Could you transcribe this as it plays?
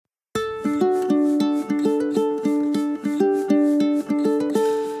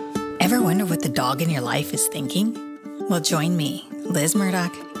dog in your life is thinking? Well, join me, Liz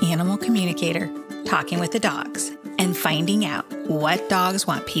Murdoch, animal communicator, talking with the dogs and finding out what dogs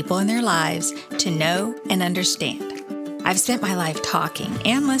want people in their lives to know and understand. I've spent my life talking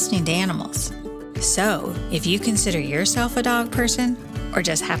and listening to animals. So if you consider yourself a dog person or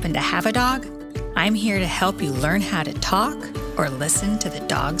just happen to have a dog, I'm here to help you learn how to talk or listen to the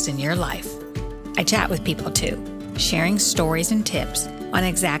dogs in your life. I chat with people too, sharing stories and tips on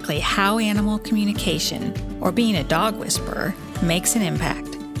exactly how animal communication or being a dog whisperer makes an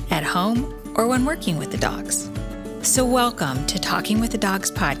impact at home or when working with the dogs. So welcome to Talking with the Dogs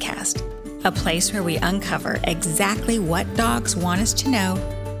podcast, a place where we uncover exactly what dogs want us to know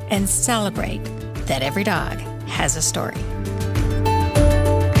and celebrate that every dog has a story.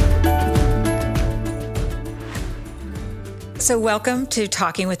 So welcome to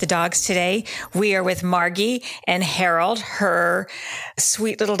Talking with the Dogs today. We are with Margie and Harold, her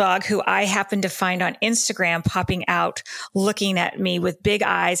sweet little dog who I happened to find on Instagram popping out, looking at me with big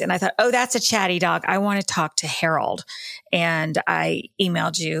eyes. And I thought, oh, that's a chatty dog. I want to talk to Harold. And I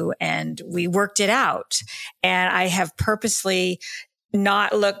emailed you and we worked it out. And I have purposely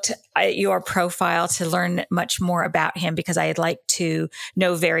not looked at your profile to learn much more about him because I'd like to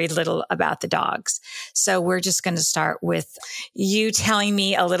know very little about the dogs. So we're just going to start with you telling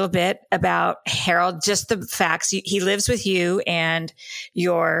me a little bit about Harold, just the facts. He lives with you and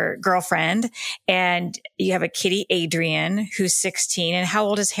your girlfriend, and you have a kitty, Adrian, who's 16. And how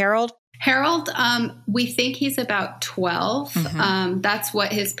old is Harold? Harold, we think he's about 12. Mm-hmm. That's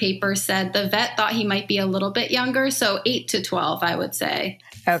what his paper said. The vet thought he might be a little bit younger, so 8 to 12, I would say.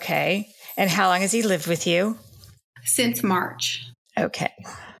 Okay. And how long has he lived with you? Since March. Okay.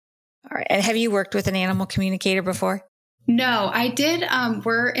 All right. And have you worked with an animal communicator before? No, I did.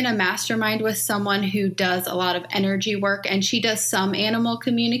 We're in a mastermind with someone who does a lot of energy work, and she does some animal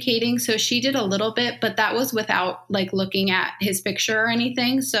communicating. So she did a little bit, but that was without like looking at his picture or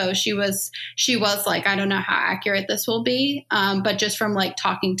anything. So she was like, I don't know how accurate this will be. But just from like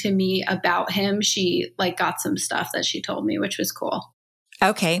talking to me about him, she like got some stuff that she told me, which was cool.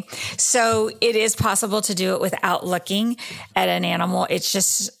 Okay. So it is possible to do it without looking at an animal. It's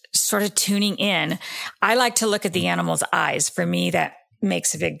just sort of tuning in. I like to look at the animal's eyes. For me, that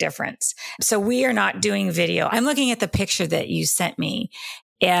makes a big difference. So we are not doing video. I'm looking at the picture that you sent me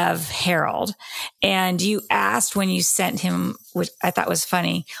of Harold. And you asked when you sent him, which I thought was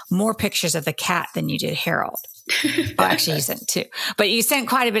funny, more pictures of the cat than you did Harold. Well, actually, you sent 2, but you sent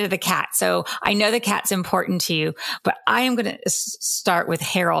quite a bit of the cat. So I know the cat's important to you, but I am going to start with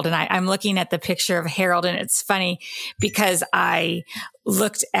Harold. And I'm looking at the picture of Harold, and it's funny because I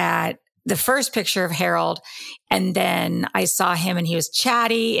looked at the first picture of Harold and then I saw him and he was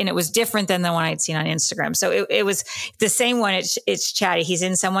chatty, and it was different than the one I'd seen on Instagram. So it was the same one. It's chatty. He's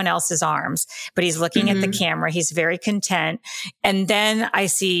in someone else's arms, but he's looking at the camera. He's very content. And then I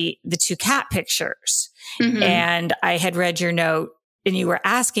see the 2 cat pictures. Mm-hmm. And I had read your note and you were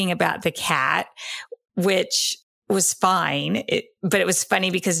asking about the cat, which was fine. But it was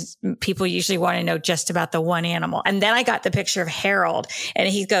funny because people usually want to know just about the one animal. And then I got the picture of Harold and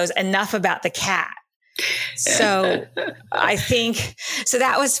he goes, enough about the cat. So I think, so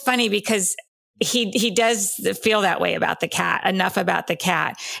that was funny because he does feel that way about the cat, enough about the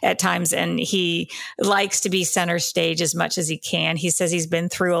cat at times. And he likes to be center stage as much as he can. He says he's been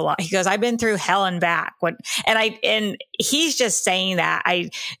through a lot. He goes, I've been through hell and back. And he's just saying that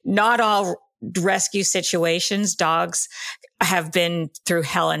not all rescue situations, dogs have been through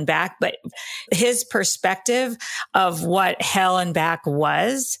hell and back, but his perspective of what hell and back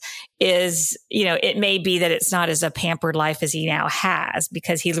was is, it may be that it's not as a pampered life as he now has,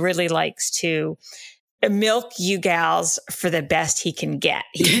 because he really likes to milk you gals for the best he can get.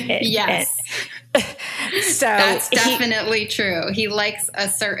 Yes. So that's definitely true. He likes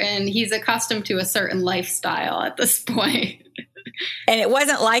he's accustomed to a certain lifestyle at this point. And it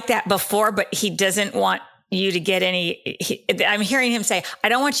wasn't like that before, but he doesn't want you to get I'm hearing him say, I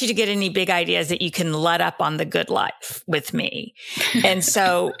don't want you to get any big ideas that you can let up on the good life with me. And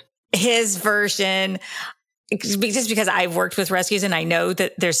so his version, just because I've worked with rescues and I know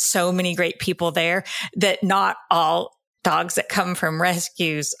that there's so many great people there, that not all dogs that come from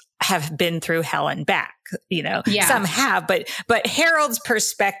rescues have been through hell and back. Yeah. Some have, but Harold's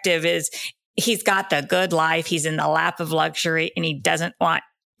perspective is he's got the good life. He's in the lap of luxury and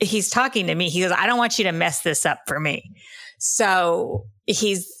he's talking to me. He goes, I don't want you to mess this up for me. So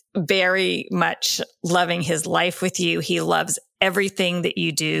he's very much loving his life with you. He loves everything that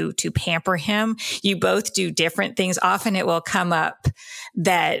you do to pamper him. You both do different things. Often it will come up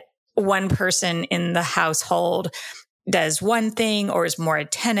that one person in the household does one thing or is more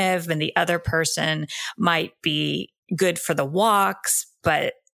attentive, and the other person might be good for the walks,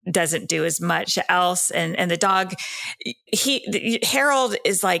 but doesn't do as much else. And the dog, Harold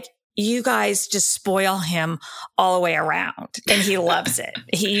is like, you guys just spoil him all the way around, and he loves it.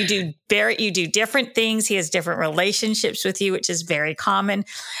 You do different things. He has different relationships with you, which is very common.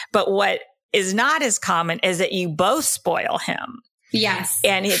 But what is not as common is that you both spoil him. Yes.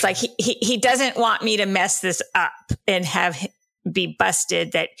 And he's like, he doesn't want me to mess this up and be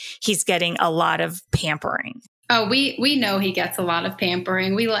busted that he's getting a lot of pampering. Oh, we know he gets a lot of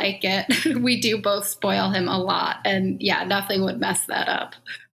pampering. We like it. We do both spoil him a lot. And yeah, nothing would mess that up.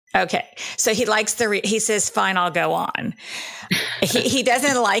 Okay. So he likes he says, fine, I'll go on. He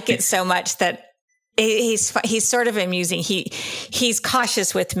doesn't like it so much that he's sort of amusing. He's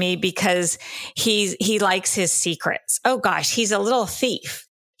cautious with me because he likes his secrets. Oh gosh, he's a little thief.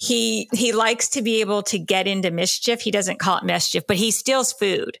 He likes to be able to get into mischief. He doesn't call it mischief, but he steals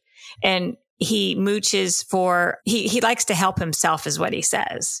food and he mooches he likes to help himself is what he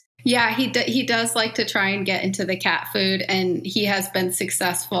says. Yeah, he does like to try and get into the cat food, and he has been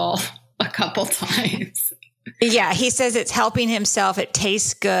successful a couple times. Yeah, he says it's helping himself. It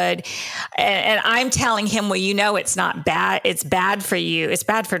tastes good. And I'm telling him, well, it's not bad. It's bad for you. It's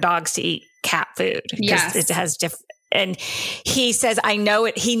bad for dogs to eat cat food. Yes. It has different. And he says, I know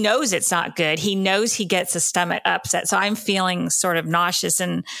it. He knows it's not good. He knows he gets a stomach upset. So I'm feeling sort of nauseous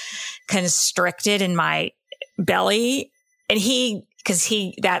and constricted in my belly. And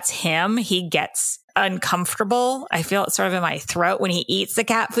that's him. He gets uncomfortable. I feel it sort of in my throat when he eats the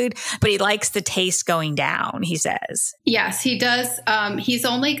cat food, but he likes the taste going down, he says. Yes, he does. He's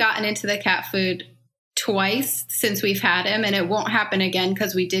only gotten into the cat food twice since we've had him, and it won't happen again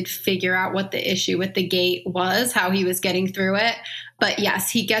because we did figure out what the issue with the gate was, how he was getting through it. But yes,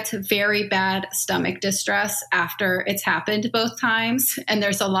 he gets very bad stomach distress after it's happened both times. And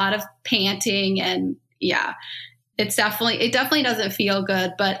there's a lot of panting, and yeah, it definitely doesn't feel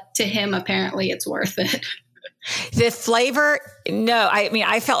good, but to him, apparently it's worth it. The flavor, no,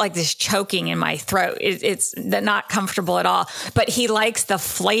 I felt like this choking in my throat. It's not comfortable at all, but he likes the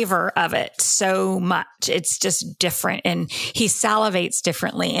flavor of it so much. It's just different, and he salivates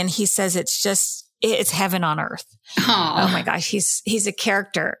differently. And he says it's heaven on earth. Aww. Oh my gosh. He's a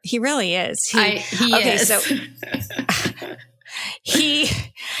character. He really is. He is. So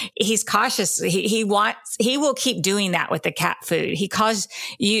he's cautious. He will keep doing that with the cat food.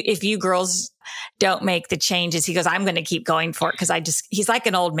 If you girls don't make the changes, he goes, I'm going to keep going for it. Cause he's like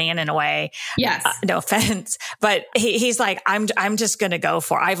an old man in a way. Yes. No offense, but he's like, I'm just going to go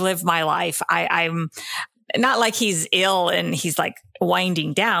for it. I've lived my life. I'm not like he's ill and he's like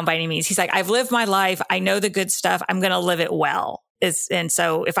winding down by any means. He's like, I've lived my life. I know the good stuff. I'm going to live it well. And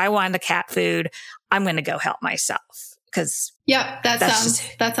so if I want the cat food, I'm going to go help myself. Cause yep, that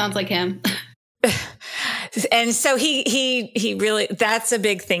sounds like him. And so he really, that's a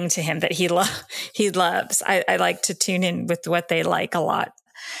big thing to him that he loves. I like to tune in with what they like a lot.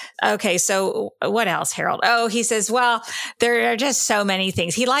 Okay. So what else, Harold? Oh, he says, well, there are just so many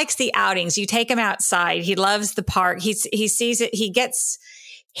things. He likes the outings. You take him outside. He loves the park. He sees it.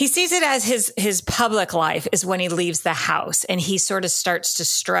 He sees it as his public life is when he leaves the house, and he sort of starts to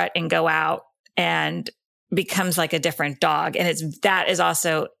strut and go out and becomes like a different dog. And that is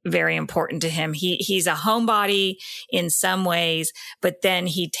also very important to him. He's a homebody in some ways, but then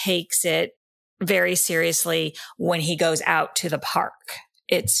he takes it very seriously when he goes out to the park.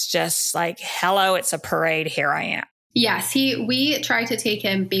 It's just like, hello, it's a parade. Here I am. Yes, we try to take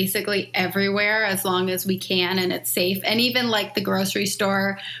him basically everywhere as long as we can and it's safe. And even like the grocery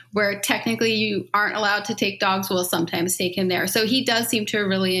store where technically you aren't allowed to take dogs, we'll sometimes take him there. So he does seem to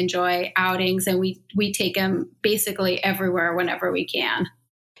really enjoy outings, and we take him basically everywhere whenever we can.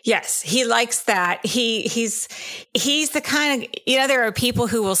 Yes, he likes that. He's the kind of, there are people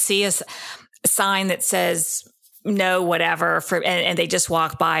who will see a sign that says no, whatever, and they just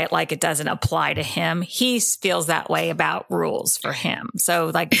walk by it like it doesn't apply to him. He feels that way about rules for him.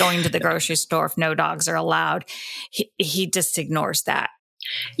 So like going to the grocery store, if no dogs are allowed, he just ignores that.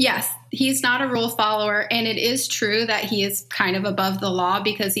 Yes, he's not a rule follower. And it is true that he is kind of above the law,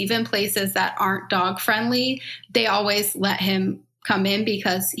 because even places that aren't dog friendly, they always let him come in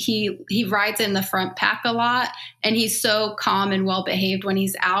because he rides in the front pack a lot, and he's so calm and well behaved when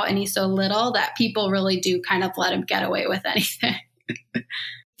he's out, and he's so little that people really do kind of let him get away with anything.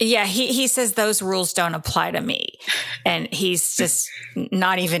 Yeah, he says those rules don't apply to me, and he's just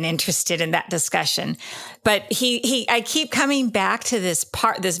not even interested in that discussion. But I keep coming back to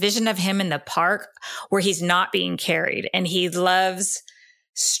this vision of him in the park where he's not being carried, and he loves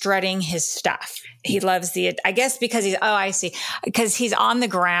strutting his stuff. He loves I guess because I see, because he's on the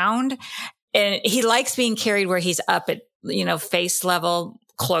ground and he likes being carried where he's up at, face level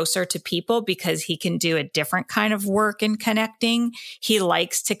closer to people because he can do a different kind of work in connecting. He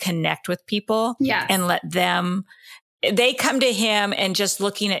likes to connect with people and let them, they come to him and just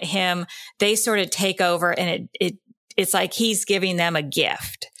looking at him, they sort of take over and it's like he's giving them a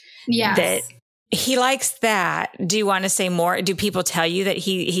gift. Yes. That he likes that. Do you want to say more? Do people tell you that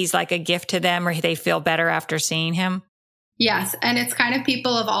he's like a gift to them or they feel better after seeing him? Yes. And it's kind of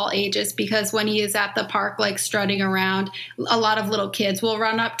people of all ages because when he is at the park, like strutting around, a lot of little kids will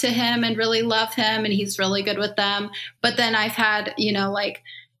run up to him and really love him and he's really good with them. But then I've had, like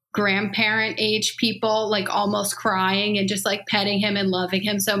grandparent age people like almost crying and just like petting him and loving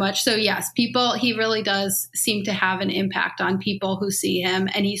him so much. So yes, he really does seem to have an impact on people who see him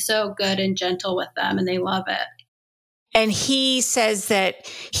and he's so good and gentle with them and they love it. And he says that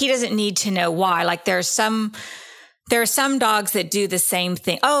he doesn't need to know why. Like there are some dogs that do the same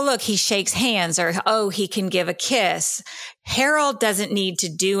thing. Oh, look, he shakes hands or, oh, he can give a kiss. Harold doesn't need to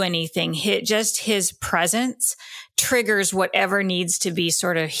do anything. Just his presence triggers whatever needs to be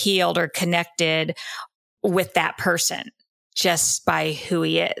sort of healed or connected with that person just by who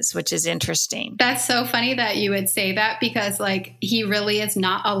he is, which is interesting. That's so funny that you would say that because like he really is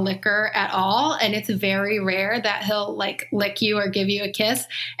not a licker at all. And it's very rare that he'll like lick you or give you a kiss.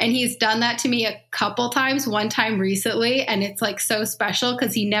 And he's done that to me a couple times, one time recently. And it's like so special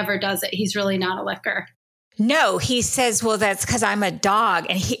because he never does it. He's really not a licker. No, he says, well, that's because I'm a dog.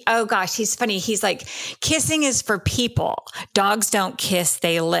 And he's funny. He's like, kissing is for people. Dogs don't kiss,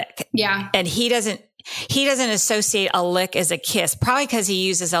 they lick. Yeah. And he doesn't associate a lick as a kiss, probably because he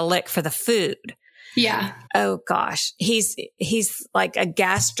uses a lick for the food. Yeah. Oh gosh. He's like a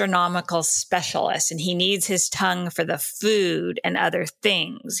gastronomical specialist and he needs his tongue for the food and other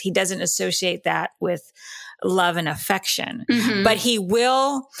things. He doesn't associate that with love and affection, but he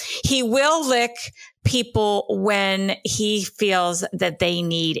will lick people when he feels that they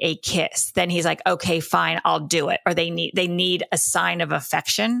need a kiss. Then he's like, okay, fine, I'll do it. Or they need a sign of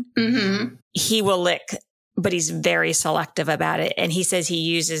affection. Mm-hmm. He will lick, but he's very selective about it. And he says he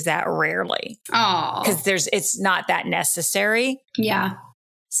uses that rarely. Oh, because it's not that necessary. Yeah.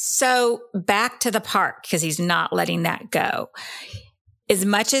 So back to the park, because he's not letting that go. As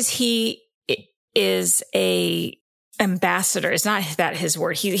much as he is a ambassador, it's not that his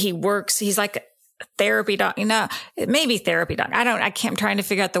word. He works, he's like a therapy dog. It may be therapy dog. I'm trying to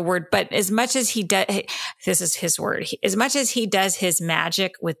figure out the word, but as much as he does, this is his word. As much as he does his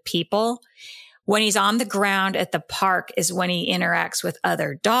magic with people, when he's on the ground at the park is when he interacts with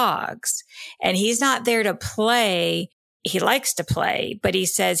other dogs. And he's not there to play. He likes to play, but he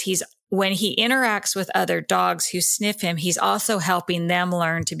says when he interacts with other dogs who sniff him, he's also helping them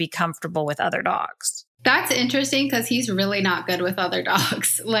learn to be comfortable with other dogs. That's interesting because he's really not good with other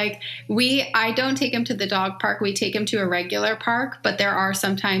dogs. Like I don't take him to the dog park. We take him to a regular park, but there are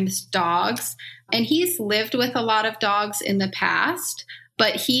sometimes dogs and he's lived with a lot of dogs in the past,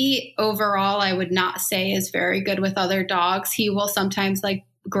 but he overall, I would not say is very good with other dogs. He will sometimes like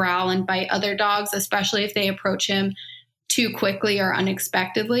growl and bite other dogs, especially if they approach him too quickly or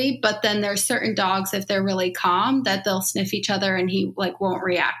unexpectedly. But then there's certain dogs, if they're really calm, that they'll sniff each other and he like won't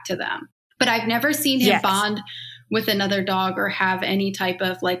react to them. But I've never seen him bond with another dog or have any type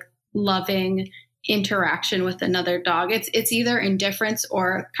of like loving interaction with another dog. It's either indifference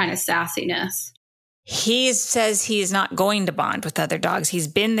or kind of sassiness. He says he's not going to bond with other dogs. He's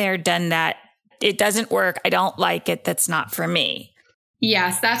been there, done that. It doesn't work. I don't like it. That's not for me.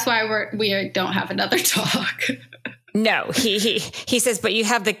 Yes, that's why we don't have another dog. No, he says, but you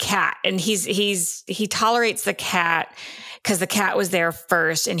have the cat, and he tolerates the cat because the cat was there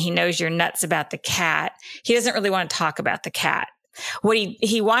first, and he knows you're nuts about the cat. He doesn't really want to talk about the cat. What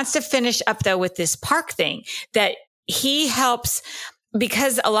he wants to finish up though with this park thing that he helps,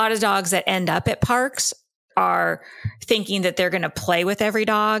 because a lot of dogs that end up at parks are thinking that they're going to play with every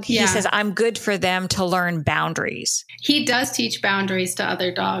dog. Yeah. He says, I'm good for them to learn boundaries. He does teach boundaries to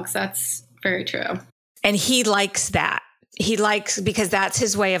other dogs. That's very true. And he likes that. Because that's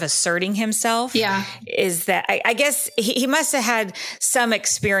his way of asserting himself. Yeah. Is that, I guess he must have had some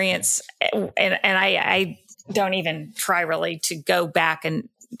experience, and I don't even try really to go back and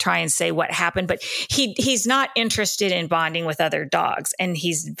try and say what happened, but he's not interested in bonding with other dogs, and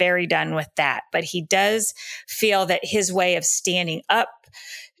he's very done with that. But he does feel that his way of standing up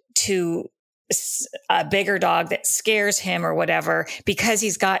to a bigger dog that scares him or whatever, because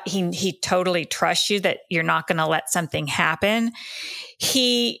he totally trusts you that you're not going to let something happen.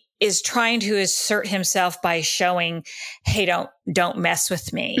 He is trying to assert himself by showing, hey, don't mess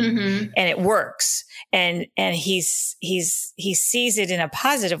with me. Mm-hmm. And it works. And he sees it in a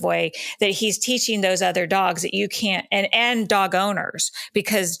positive way, that he's teaching those other dogs that you can't, and dog owners,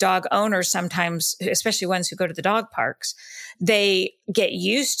 because dog owners sometimes, especially ones who go to the dog parks, they get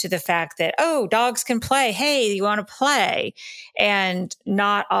used to the fact that, oh, dogs can play. Hey, you want to play? And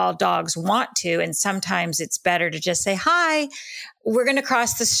not all dogs want to. And sometimes it's better to just say, hi, we're going to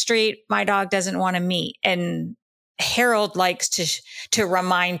cross the street. My dog doesn't want to meet. And Harold likes to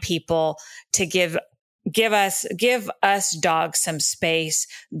remind people to give us dogs some space,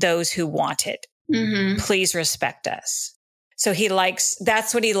 those who want it. Mm-hmm. Please respect us. So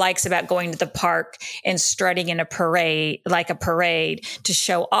that's what he likes about going to the park and strutting in a parade to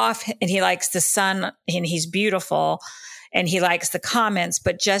show off. And he likes the sun, and he's beautiful, and he likes the comments.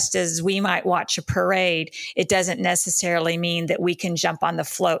 But just as we might watch a parade, it doesn't necessarily mean that we can jump on the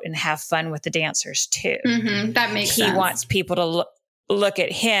float and have fun with the dancers too. Mm-hmm. That makes sense. He wants people to look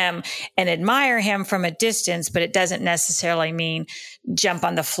at him and admire him from a distance, but it doesn't necessarily mean jump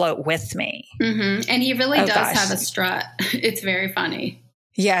on the float with me. Mm-hmm. And he really does have a strut. It's very funny.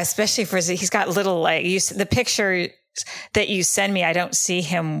 Yeah, especially he's got little legs. The picture that you send me, I don't see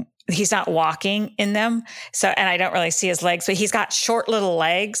him. He's not walking in them. So, and I don't really see his legs, but he's got short little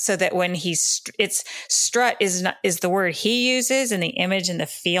legs, so that when strut is the word he uses, and the image and the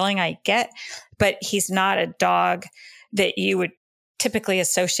feeling I get, but he's not a dog that you would typically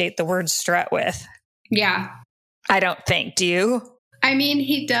associate the word strut with. Yeah. I don't think. Do you? I mean,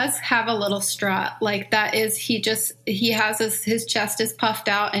 he does have a little strut. Like, that is, he has his chest is puffed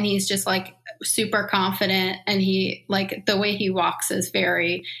out, and he's just like super confident. And he, like, the way he walks is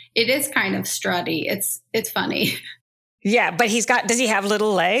it is kind of strutty. It's funny. Yeah. But does he have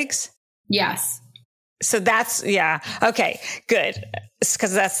little legs? Yes. So that's, yeah. Okay, good.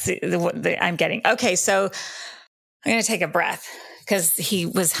 Because that's the I'm getting. Okay. So I'm going to take a breath, because he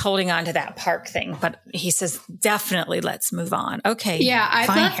was holding on to that park thing, but he says, definitely let's move on. Okay. Yeah, I'd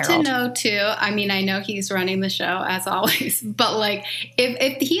love Harold. to know too. I mean, I know he's running the show as always, but like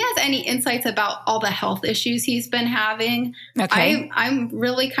if he has any insights about all the health issues he's been having, okay. I'm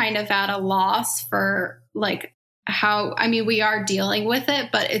really kind of at a loss for like how, I mean, we are dealing with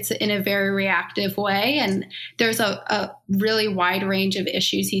it, but it's in a very reactive way. And there's a really wide range of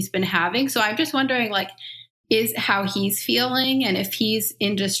issues he's been having. So I'm just wondering, like, is how he's feeling, and if he's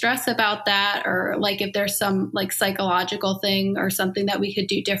in distress about that, or like if there's some like psychological thing or something that we could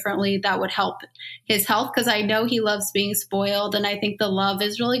do differently that would help his health. Because I know he loves being spoiled, and I think the love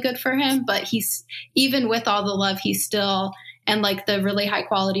is really good for him, but he's, even with all the love, he's still, and like the really high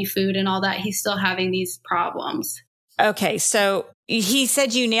quality food and all that, he's still having these problems. Okay. So he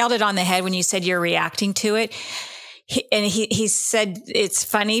said you nailed it on the head when you said you're reacting to it. He said it's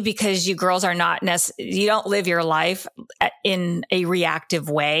funny because you girls are not you don't live your life in a reactive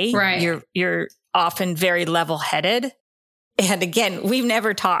way. Right. You're often very level-headed. And again, we've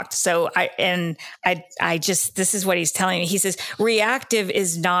never talked. So I just, this is what he's telling me. He says, reactive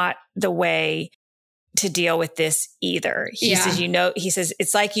is not the way to deal with this either. He says, he says,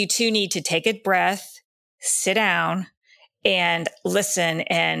 it's like you two need to take a breath, sit down, and listen,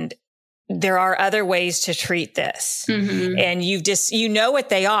 and there are other ways to treat this. Mm-hmm. And you know what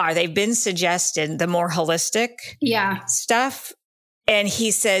they are. They've been suggested, the more holistic stuff. And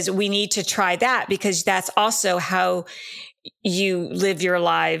he says, we need to try that, because that's also how you live your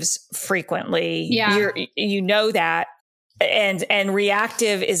lives frequently. Yeah. You know that. And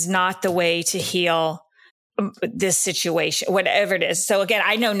reactive is not the way to heal this situation, whatever it is. So again,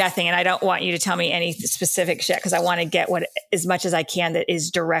 I know nothing, and I don't want you to tell me any specific shit, because I want to get as much as I can that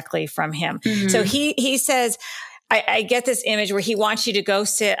is directly from him. Mm-hmm. So he says, I get this image where he wants you to go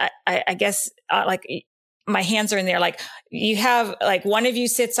sit. I guess like my hands are in there. Like you have, like one of you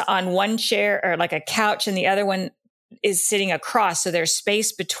sits on one chair or like a couch, and the other one is sitting across. So there's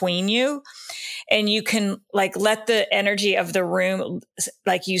space between you, and you can like let the energy of the room,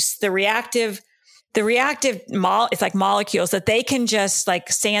 like the reactive it's like molecules that they can just,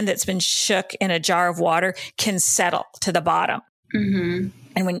 like sand that's been shook in a jar of water, can settle to the bottom. Mm-hmm.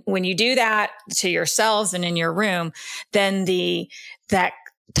 And when you do that to yourselves and in your room, then that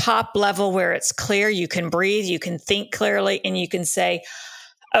top level where it's clear, you can breathe, you can think clearly, and you can say,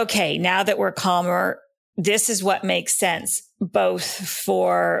 okay, now that we're calmer, this is what makes sense, both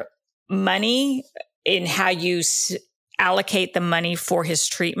for money in how you allocate the money for his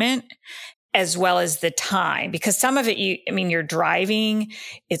treatment, as well as the time, because some of it, you're driving,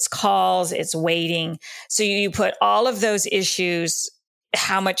 it's calls, it's waiting. So you put all of those issues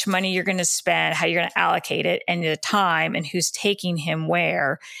how much money you're going to spend, how you're going to allocate it, and the time, and who's taking him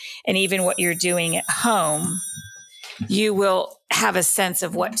where, and even what you're doing at home, you will have a sense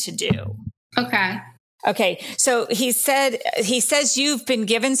of what to do. Okay. So he says you've been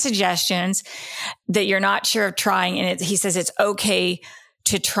given suggestions that you're not sure of trying. And he says it's okay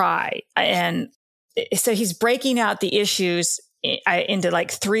to try. And so he's breaking out the issues into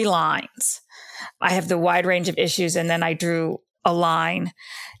like 3 lines. I have the wide range of issues, and then I drew a line.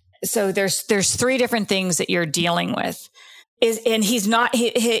 So there's 3 different things that you're dealing with. And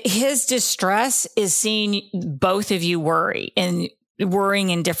his distress is seeing both of you worry and worrying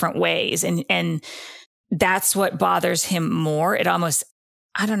in different ways. And that's what bothers him more. It almost,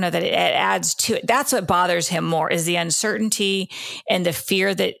 I don't know that it adds to it. That's what bothers him more, is the uncertainty and the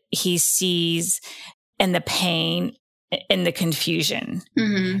fear that he sees and the pain and the confusion.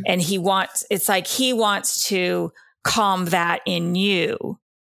 Mm-hmm. And it's like he wants to calm that in you.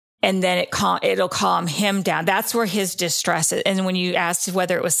 And then it'll calm him down. That's where his distress is. And when you asked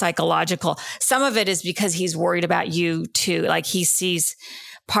whether it was psychological, some of it is because he's worried about you too. Like he sees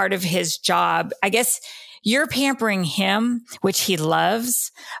part of his job. I guess you're pampering him, which he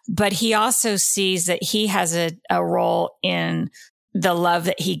loves, but he also sees that he has a role in the love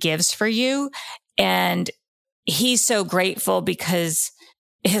that he gives for you. And he's so grateful because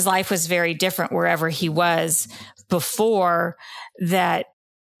his life was very different wherever he was before, that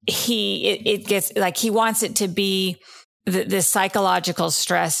it gets like he wants it to be the psychological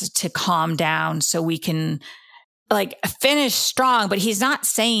stress to calm down so we can like finish strong. But he's not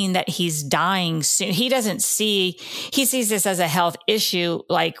saying that he's dying soon. He sees this as a health issue,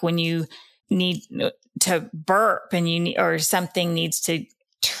 like when you need to burp and or something needs to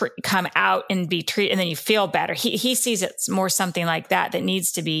come out and be treated, and then you feel better. He sees it's more something like that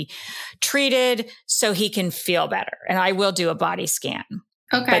needs to be treated so he can feel better. And I will do a body scan.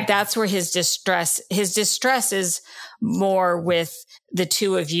 Okay. But that's where his distress is more with the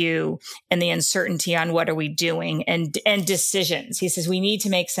 2 of you and the uncertainty on what are we doing and decisions. He says, we need to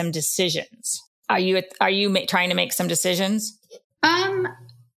make some decisions. Are you trying to make some decisions?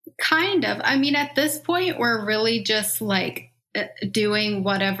 Kind of. I mean, at this point, we're really just like doing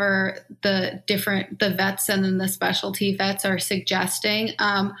whatever the vets and then the specialty vets are suggesting.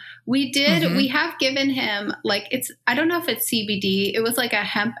 We have given him I don't know if it's CBD. It was like a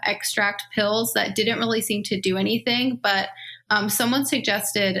hemp extract pills that didn't really seem to do anything, but someone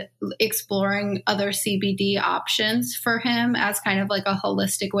suggested exploring other CBD options for him as kind of like a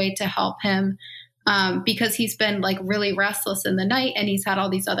holistic way to help him. Because he's been like really restless in the night and he's had all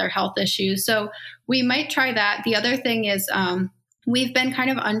these other health issues. So we might try that. The other thing is, we've been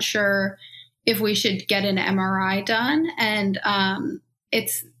kind of unsure if we should get an MRI done. And,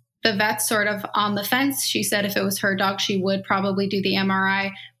 it's the vet's sort of on the fence. She said if it was her dog, she would probably do the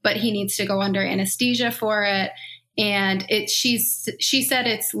MRI, but he needs to go under anesthesia for it. And she said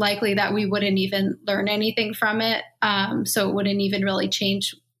it's likely that we wouldn't even learn anything from it. So it wouldn't even really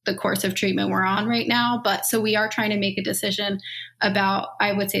change the course of treatment we're on right now. But so we are trying to make a decision about,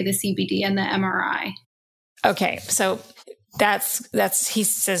 I would say, the CBD and the MRI. Okay. So that's, he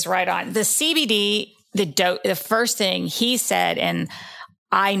says right on the CBD, the first thing he said, and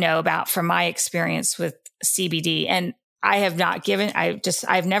I know about from my experience with CBD, and I've never given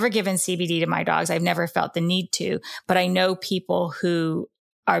CBD to my dogs. I've never felt the need to, but I know people who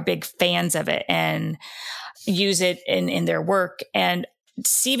are big fans of it and use it in their work. And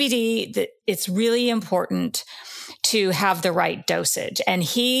CBD, it's really important to have the right dosage. And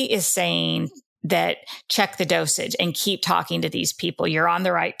he is saying that check the dosage and keep talking to these people. You're on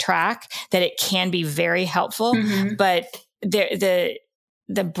the right track, that it can be very helpful. Mm-hmm. But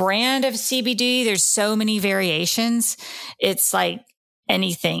the brand of CBD, there's so many variations. It's like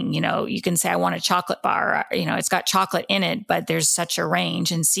anything, you can say, I want a chocolate bar, it's got chocolate in it, but there's such a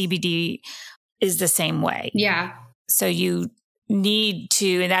range, and CBD is the same way. Yeah. So you need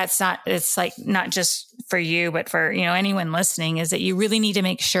to, and it's like not just for you, but for, anyone listening, is that you really need to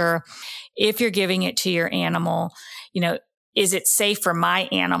make sure if you're giving it to your animal, is it safe for my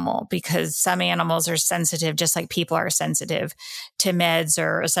animal? Because some animals are sensitive, just like people are sensitive to meds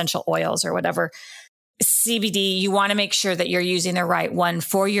or essential oils or whatever. CBD, you want to make sure that you're using the right one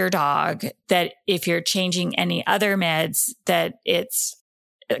for your dog, that if you're changing any other meds, that it's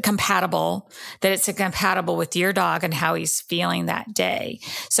compatible with your dog and how he's feeling that day.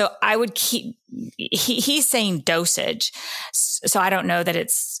 So I would he's saying dosage. So I don't know that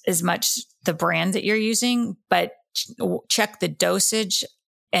it's as much the brand that you're using, but check the dosage.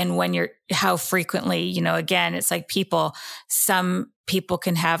 And how frequently, again, it's like some people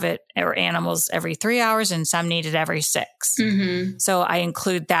can have it, or animals, every 3 hours, and some need it every 6. Mm-hmm. So I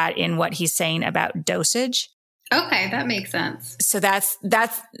include that in what he's saying about dosage. Okay, that makes sense. So that's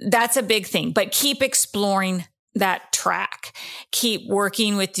a big thing, but keep exploring that track. Keep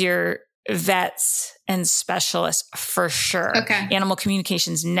working with your vets and specialists for sure. Okay. Animal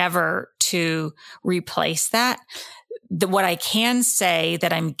communication's never to replace that. What I can say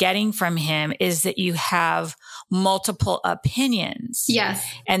that I'm getting from him is that you have multiple opinions. Yes.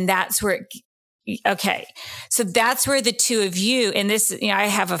 And that's where okay. So that's where the two of you, and this, I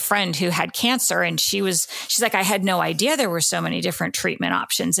have a friend who had cancer, and she's like, I had no idea there were so many different treatment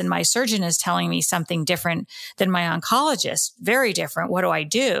options. And my surgeon is telling me something different than my oncologist. Very different. What do I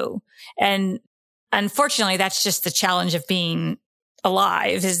do? And unfortunately, that's just the challenge of being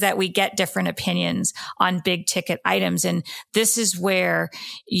alive, is that we get different opinions on big ticket items. And this is where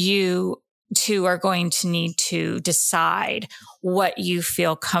you two are going to need to decide what you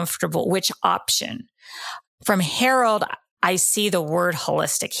feel comfortable, which option. From Harold, I see the word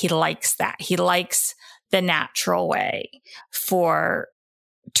holistic. He likes that. He likes the natural way for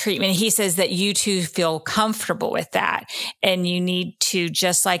treatment. He says that you two feel comfortable with that. And you need to,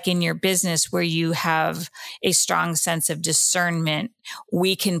 just like in your business where you have a strong sense of discernment,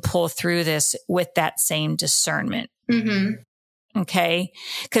 we can pull through this with that same discernment. Mm-hmm. Okay.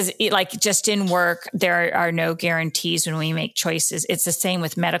 Because like just in work, there are no guarantees when we make choices. It's the same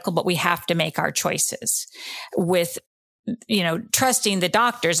with medical, but we have to make our choices with, trusting the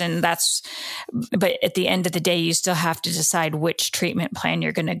doctors. And but at the end of the day, you still have to decide which treatment plan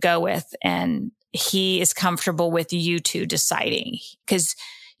you're going to go with. And he is comfortable with you two deciding, because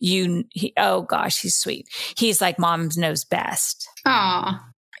oh gosh, he's sweet. He's like, Mom knows best. Aw.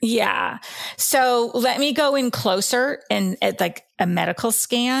 Yeah. So let me go in closer and at like a medical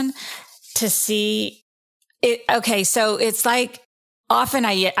scan to see it. Okay. So it's like often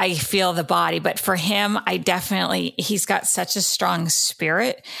I feel the body, but for him, he's got such a strong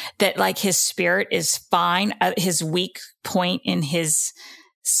spirit that like his spirit is fine. His weak point in his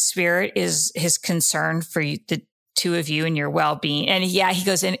spirit is his concern for you, the two of you and your well-being. And yeah, he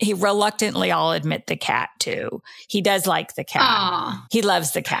goes in, he reluctantly, I'll admit, the cat too. He does like the cat. Aww. He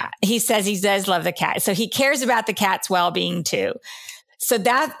loves the cat. He says he does love the cat. So he cares about the cat's well-being too.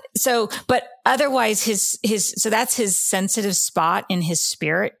 But otherwise so that's his sensitive spot in his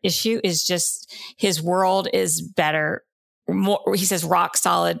spirit issue, is just his world is better. More, he says rock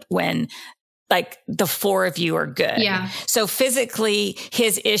solid when like the four of you are good. Yeah. So physically,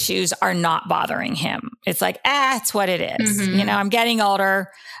 his issues are not bothering him. It's like, it's what it is. Mm-hmm. I'm getting older.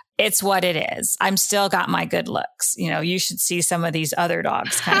 It's what it is. I'm still got my good looks. You should see some of these other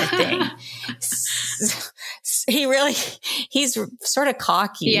dogs kind of thing. He's sort of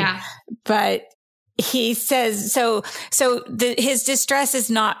cocky. Yeah. But he says, his distress is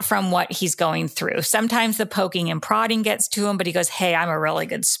not from what he's going through. Sometimes the poking and prodding gets to him, but he goes, hey, I'm a really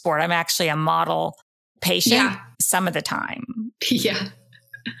good sport. I'm actually a model patient some of the time. Yeah.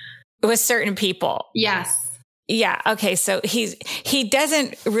 With certain people. Yes. Yeah. Okay. So he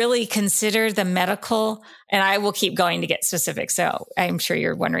doesn't really consider the medical, and I will keep going to get specific. So I'm sure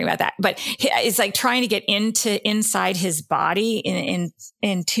you're wondering about that, but it's like trying to get inside his body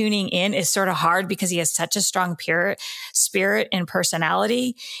in tuning in is sort of hard because he has such a strong pure spirit and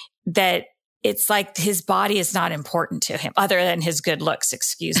personality that it's like his body is not important to him other than his good looks.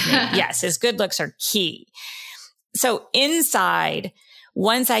 Excuse me. Yes. His good looks are key. So inside,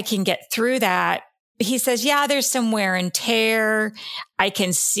 once I can get through that, he says, yeah, there's some wear and tear. I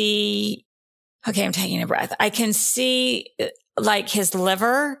can see, okay, I'm taking a breath. I can see like his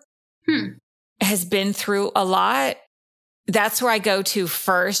liver has been through a lot. That's where I go to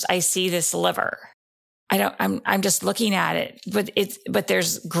first. I see this liver. I'm just looking at it, but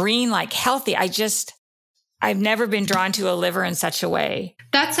there's green, like healthy. I've never been drawn to a liver in such a way.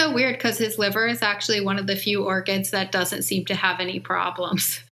 That's so weird because his liver is actually one of the few organs that doesn't seem to have any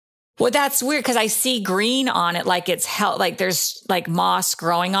problems. Well, that's weird because I see green on it, like it's like there's like moss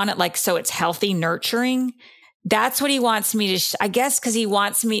growing on it, like so it's healthy, nurturing. That's what he wants me to, I guess, because he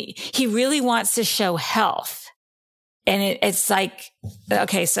really wants to show health. And it's like,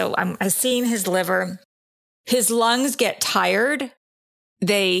 okay, so I'm seeing his liver. His lungs get tired.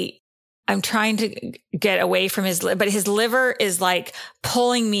 I'm trying to get away from but his liver is like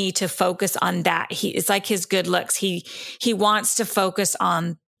pulling me to focus on that. It's like his good looks. He wants to focus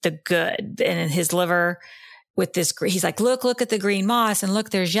on the good, and his liver with this, he's like, look at the green moss, and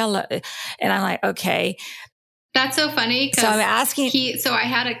look, there's yellow. And I'm like, okay. That's so funny. So I'm asking. So I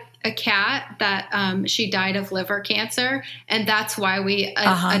had a cat that she died of liver cancer, and that's why we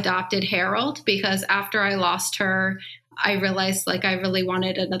adopted Harold, because after I lost her, I realized like I really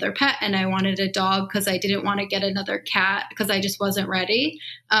wanted another pet and I wanted a dog because I didn't want to get another cat because I just wasn't ready.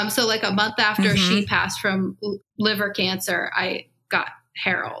 So like a month after she passed from liver cancer, I got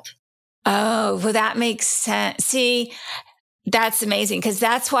Harold. Oh, well, that makes sense. See, that's amazing because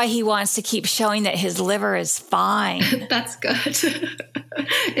that's why he wants to keep showing that his liver is fine. That's good.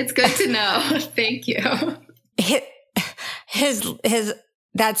 It's good to know. Thank you. His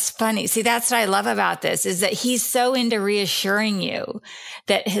that's funny. See, that's what I love about this is that he's so into reassuring you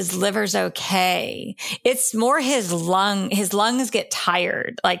that his liver's okay. It's more his lungs get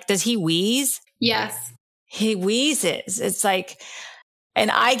tired. Like, does he wheeze? Yes. He wheezes. It's like, and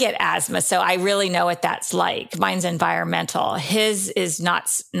I get asthma, so I really know what that's like. Mine's environmental. His is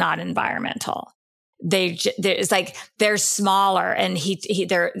not environmental. It's like they're smaller, and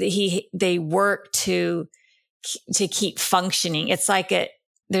they work to keep functioning. It's like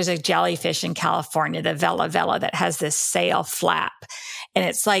there's a jellyfish in California, the Vela Vela, that has this sail flap, and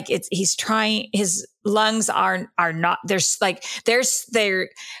it's like he's trying. His lungs are not. They're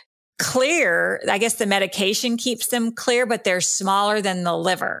clear. I guess the medication keeps them clear, but they're smaller than the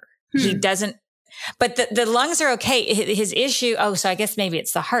liver. He doesn't, but the lungs are okay. His issue, so I guess maybe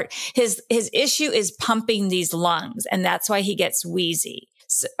it's the heart. His issue is pumping these lungs, and that's why he gets wheezy,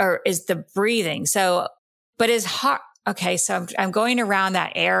 or is the breathing. So, but his heart, okay, so I'm going around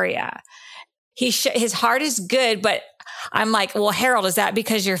that area. His heart is good, but I'm like, well, Harold, is that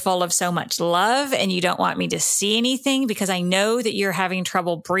because you're full of so much love and you don't want me to see anything? Because I know that you're having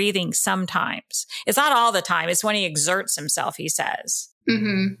trouble breathing sometimes. It's not all the time. It's when he exerts himself, he says.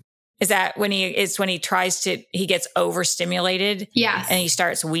 Mm-hmm. Is that when he gets overstimulated? Yes. And he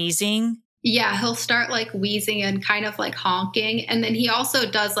starts wheezing? Yeah, he'll start like wheezing and kind of like honking. And then he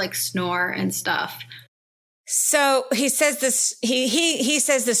also does like snore and stuff. So he says this, he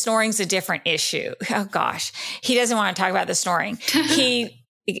says the snoring's a different issue. Oh gosh. He doesn't want to talk about the snoring.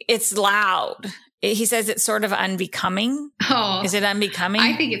 It's loud. He says it's sort of unbecoming. Oh, is it unbecoming?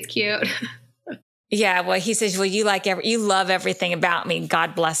 I think it's cute. Yeah. Well, he says, well, you love everything about me.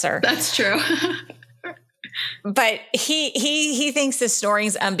 God bless her. That's true. But he thinks the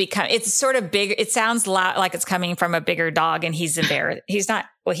snoring's unbecoming. It's sort of big. It sounds loud, like it's coming from a bigger dog, and he's embarrassed. He's not.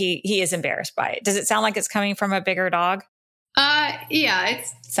 Well, he is embarrassed by it. Does it sound like it's coming from a bigger dog? Yeah,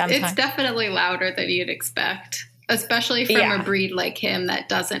 it's definitely louder than you'd expect, especially from a breed like him that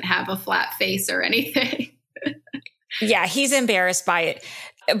doesn't have a flat face or anything. Yeah, he's embarrassed by it,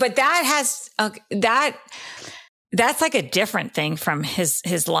 but that's like a different thing from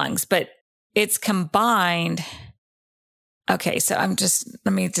his lungs, but it's combined. Okay, so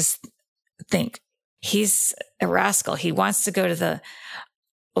let me just think. He's a rascal. He wants to go to the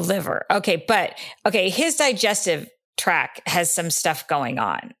liver. Okay, his digestive tract has some stuff going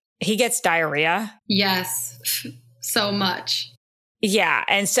on. He gets diarrhea. Yes, so much. Yeah,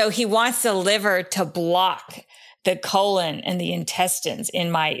 and so he wants the liver to block the colon and the intestines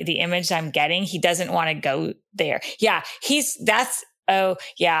in the image I'm getting. He doesn't want to go there. Yeah,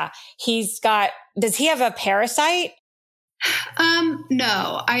 does he have a parasite?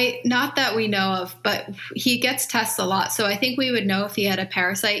 No, not that we know of, but he gets tests a lot. So I think we would know if he had a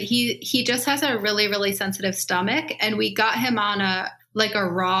parasite. He just has a really, really sensitive stomach, and we got him on a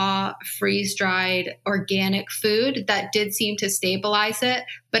raw, freeze-dried organic food that did seem to stabilize it.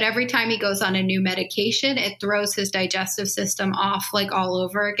 But every time he goes on a new medication, it throws his digestive system off like all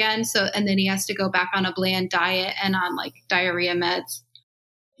over again. And then he has to go back on a bland diet and on like diarrhea meds.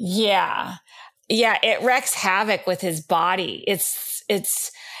 Yeah. Yeah. It wreaks havoc with his body. It's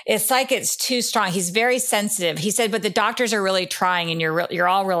like it's too strong. He's very sensitive. He said, but the doctors are really trying and you're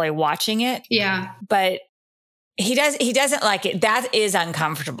all really watching it. Yeah. But he doesn't like it. That is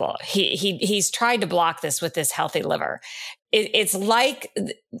uncomfortable. He's tried to block this with this healthy liver. It's like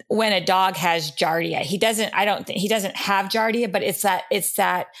when a dog has Giardia. He doesn't have Giardia, but it's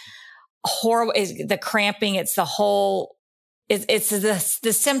that horrible, the cramping. It's the whole,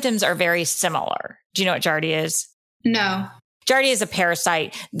 the symptoms are very similar. Do you know what Giardia is? No. Giardia is a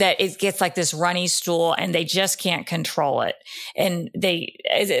parasite that it gets like this runny stool and they just can't control it. And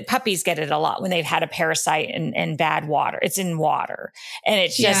puppies get it a lot when they've had a parasite and bad water. It's in water. And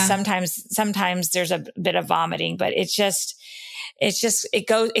it's just sometimes there's a bit of vomiting, but it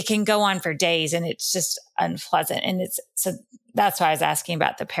can go on for days and it's just unpleasant. And so that's why I was asking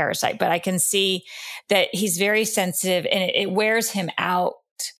about the parasite, but I can see that he's very sensitive and it wears him out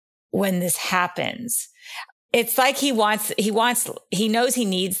when this happens. It's like he knows he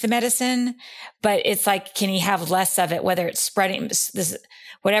needs the medicine, but it's like, can he have less of it, whether it's spreading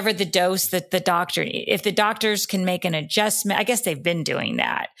whatever the dose that the doctor, if the doctors can make an adjustment, I guess they've been doing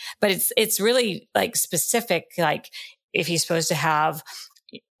that, but it's really like specific, like if he's supposed to have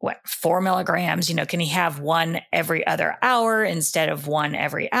 4 milligrams, can he have one every other hour instead of one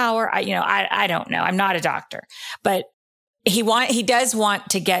every hour? I don't know. I'm not a doctor, but he does want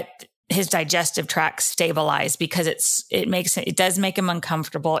to get his digestive tract stabilized because it does make him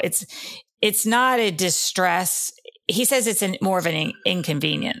uncomfortable. It's not a distress. He says it's more of an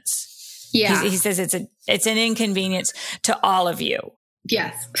inconvenience. Yeah. He says it's an inconvenience to all of you.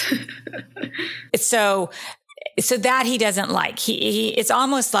 Yes. So that he doesn't like. It's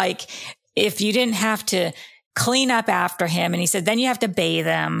almost like if you didn't have to clean up after him, and he said, then you have to bathe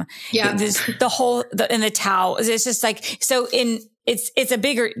him. Yeah. And the towel. It's just like, it's a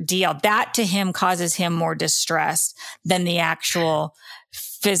bigger deal. That to him causes him more distress than the actual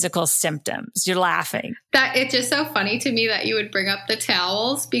physical symptoms. You're laughing. That it's just so funny to me that you would bring up the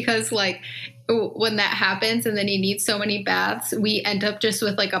towels, because like when that happens and then he needs so many baths, we end up just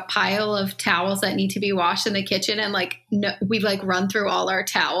with like a pile of towels that need to be washed in the kitchen. And we run through all our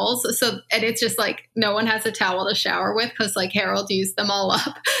towels. And it's just like, no one has a towel to shower with because like Harold used them all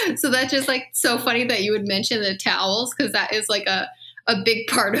up. So that's just like so funny that you would mention the towels, because that is like a big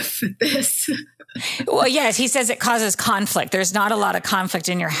part of this. Well, yes, he says it causes conflict. There's not a lot of conflict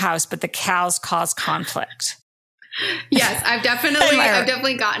in your house, but the cows cause conflict. Yes, I've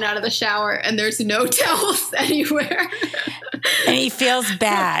definitely gotten out of the shower and there's no towels anywhere. And he feels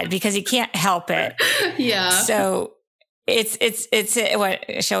bad because he can't help it. Yeah. So it's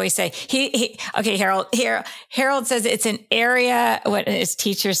what shall we say? Okay, Harold says it's an area, what his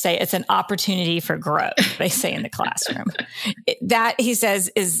teachers say, it's an opportunity for growth, they say in the classroom. That, he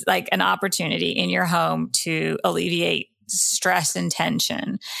says, is like an opportunity in your home to alleviate stress and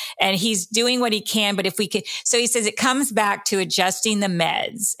tension. And he's doing what he can, but if we could, so he says it comes back to adjusting the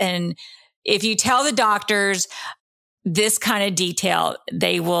meds. And if you tell the doctors this kind of detail,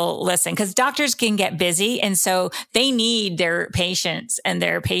 they will listen, because doctors can get busy. And so they need their patients and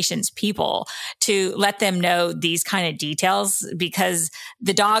their patients' people to let them know these kind of details, because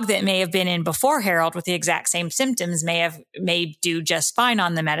the dog that may have been in before Harold with the exact same symptoms may do just fine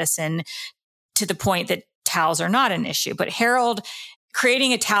on the medicine, to the point that towels are not an issue. But Harold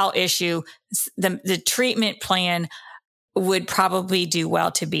creating a towel issue, the treatment plan would probably do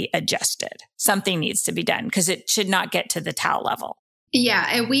well to be adjusted. Something needs to be done because it should not get to the towel level. Yeah.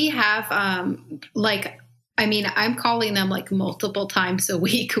 And we have, I'm calling them like multiple times a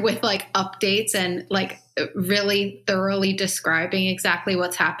week with like updates and like really thoroughly describing exactly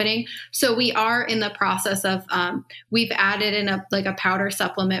what's happening. So we are in the process of, we've added in a powder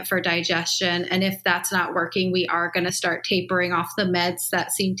supplement for digestion. And if that's not working, we are going to start tapering off the meds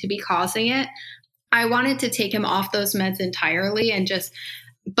that seem to be causing it. I wanted to take him off those meds entirely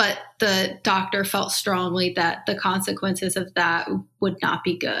but the doctor felt strongly that the consequences of that would not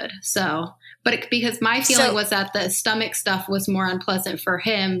be good. So, because my feeling was that the stomach stuff was more unpleasant for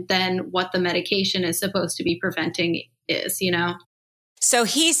him than what the medication is supposed to be preventing is, So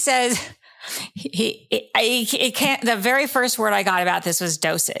he says he can't, the very first word I got about this was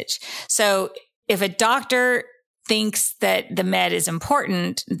dosage. So if a doctor thinks that the med is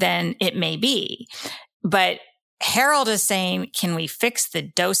important, then it may be. But Harold is saying, can we fix the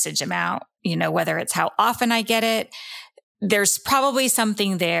dosage amount? Whether it's how often I get it, there's probably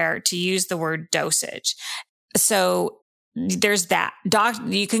something there to use the word dosage. So there's that.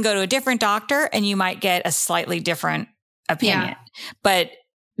 You can go to a different doctor and you might get a slightly different opinion. Yeah. But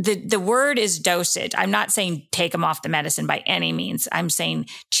the word is dosage. I'm not saying take them off the medicine by any means. I'm saying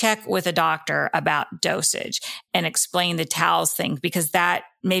check with a doctor about dosage and explain the towels thing, because that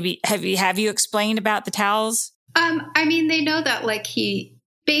maybe have you explained about the towels? They know that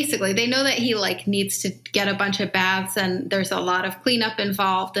they know that he needs to get a bunch of baths and there's a lot of cleanup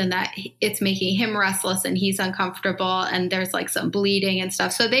involved, and that it's making him restless and he's uncomfortable and there's some bleeding and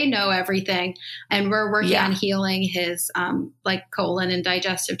stuff. So they know everything, and we're working on healing his colon and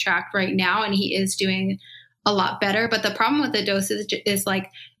digestive tract right now. And he is doing a lot better. But the problem with the dosage is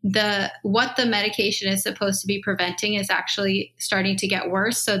what the medication is supposed to be preventing is actually starting to get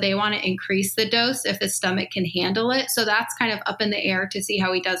worse. So they want to increase the dose if the stomach can handle it. So that's kind of up in the air to see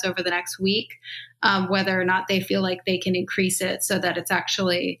how he does over the next week, whether or not they feel like they can increase it so that it's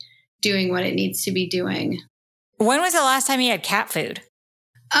actually doing what it needs to be doing. When was the last time he had cat food?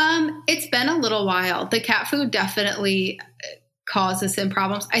 It's been a little while. The cat food definitely causes him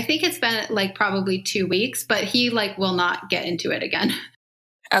problems. I think it's been probably 2 weeks, but he will not get into it again.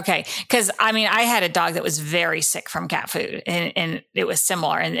 Okay. Cause I mean, I had a dog that was very sick from cat food and it was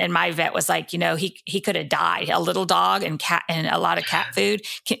similar. And my vet was like, he could have died. A little dog and a lot of cat food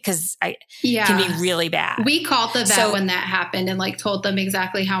can be really bad. We called the vet when that happened and like told them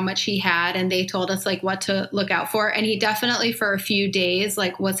exactly how much he had. And they told us like what to look out for. And he definitely for a few days,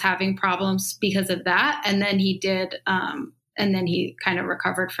 like was having problems because of that. And then he did, and then he kind of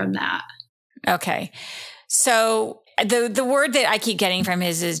recovered from that. Okay. So the word that I keep getting from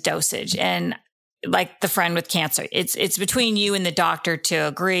his is dosage, and like the friend with cancer, it's between you and the doctor to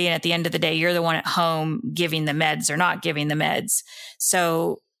agree. And at the end of the day, you're the one at home giving the meds or not giving the meds.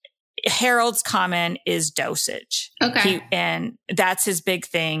 So Harold's comment is dosage. Okay. And that's his big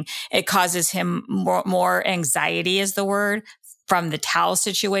thing. It causes him more anxiety is the word from the towel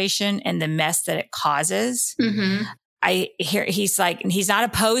situation and the mess that it causes. Mm-hmm. I hear he's not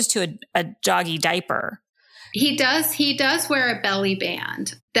opposed to a doggy diaper. He does wear a belly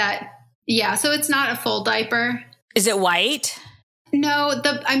band so it's not a full diaper. Is it white? No,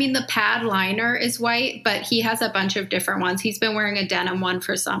 the pad liner is white, but he has a bunch of different ones. He's been wearing a denim one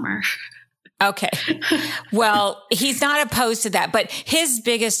for summer. Okay. Well, he's not opposed to that, but his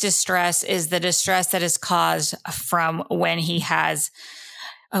biggest distress is the distress that is caused from when he has,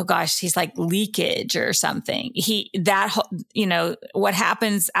 he's like leakage or something. What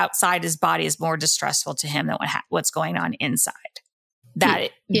happens outside his body is more distressful to him than what's going on inside.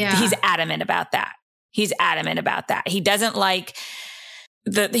 He's adamant about that. He doesn't like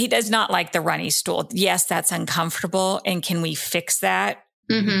he does not like the runny stool. Yes, that's uncomfortable. And can we fix that?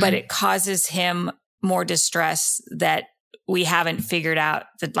 Mm-hmm. But it causes him more distress that we haven't figured out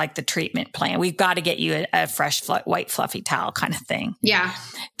the treatment plan. We've got to get you a fresh white fluffy towel kind of thing. Yeah.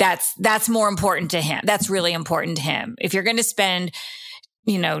 That's more important to him. That's really important to him. If you're going to spend,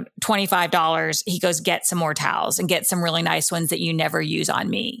 $25, he goes, get some more towels and get some really nice ones that you never use on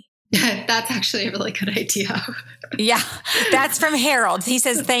me. That's actually a really good idea. Yeah. That's from Harold. He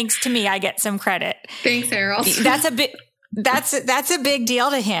says, thanks to me, I get some credit. Thanks, Harold. That's a big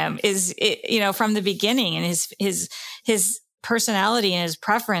deal to him from the beginning, and his personality and his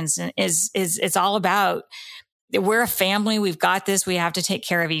preference is it's all about, we're a family. We've got this. We have to take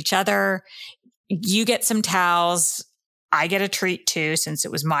care of each other. You get some towels. I get a treat too, since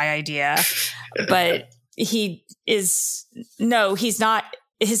it was my idea, but he's not.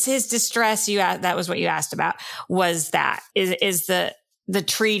 His distress, that was what you asked about, was the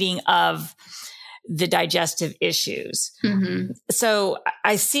treating of the digestive issues. Mm-hmm. So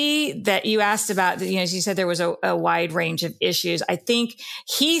I see that you asked about, as you said, there was a wide range of issues. I think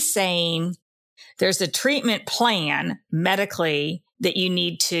he's saying there's a treatment plan medically that you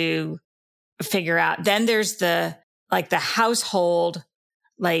need to figure out. Then there's the household,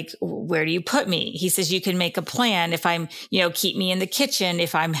 like, where do you put me? He says you can make a plan if I'm, keep me in the kitchen.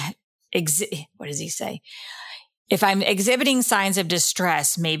 If I'm, what does he say? If I'm exhibiting signs of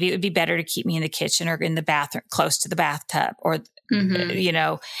distress, maybe it would be better to keep me in the kitchen or in the bathroom, close to the bathtub, or,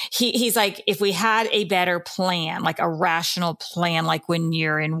 mm-hmm. He's like, if we had a better plan, like a rational plan, like when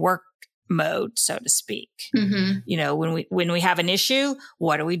you're in work mode, so to speak, mm-hmm. When we have an issue,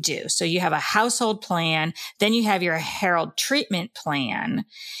 what do we do? So you have a household plan, then you have your Harold treatment plan.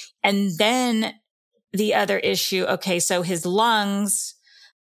 And then the other issue, okay, so his lungs,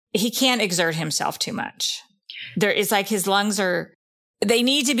 he can't exert himself too much. There is his lungs they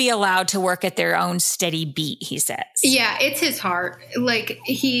need to be allowed to work at their own steady beat, he says. Yeah, it's his heart. Like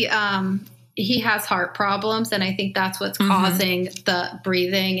he has heart problems, and I think that's what's mm-hmm. causing the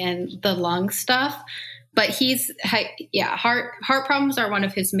breathing and the lung stuff. But heart problems are one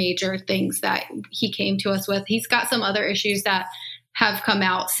of his major things that he came to us with. He's got some other issues that have come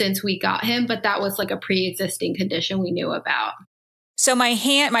out since we got him, but that was like a pre-existing condition we knew about. So my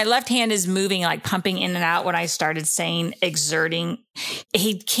left hand is moving, like pumping in and out when I started saying exerting.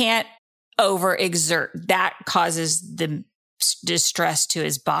 He can't overexert. That causes the distress to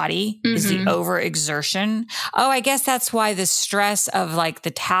his body, mm-hmm. is the overexertion. Oh, I guess that's why the stress of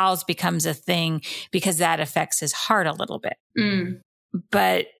the towels becomes a thing, because that affects his heart a little bit. Mm.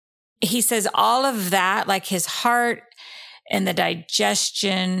 But he says all of that, like his heart and the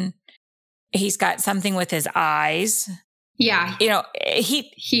digestion, he's got something with his eyes. Yeah.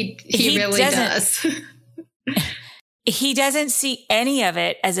 He really does. He doesn't see any of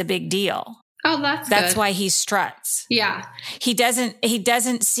it as a big deal. Oh, that's good. Why he struts. Yeah. He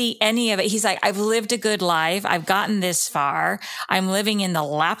doesn't see any of it. He's like, I've lived a good life. I've gotten this far. I'm living in the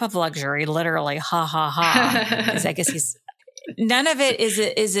lap of luxury, literally. Ha ha ha. I guess none of it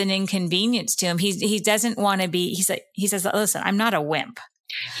is an inconvenience to him. He doesn't want to be, he says, listen, I'm not a wimp.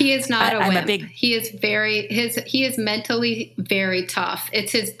 He is not a wimp. He is mentally very tough.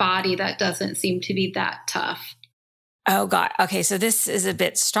 It's his body that doesn't seem to be that tough. Oh God. Okay. So this is a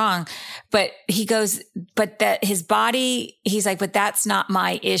bit strong, but he goes, but that his body, he's like, but that's not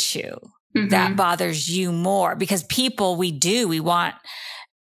my issue. Mm-hmm. That bothers you more because people, we want,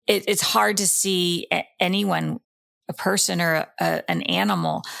 it's hard to see anyone, a person or an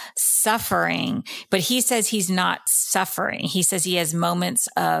animal suffering, but he says he's not suffering. He says he has moments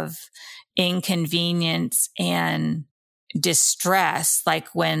of inconvenience and distress, like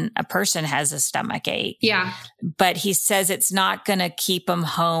when a person has a stomach ache. Yeah. But he says it's not going to keep him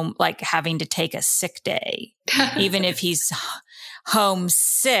home, like having to take a sick day. Even if he's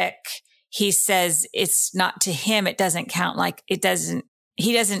homesick, he says it's not to him. It doesn't count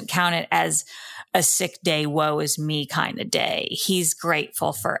he doesn't count it as a sick day, woe is me kind of day. He's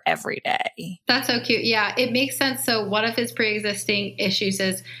grateful for every day. That's so cute. Yeah, it makes sense. So one of his pre-existing issues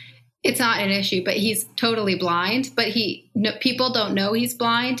is it's not an issue, but he's totally blind. But people don't know he's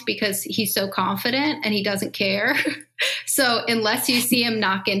blind because he's so confident and he doesn't care. So unless you see him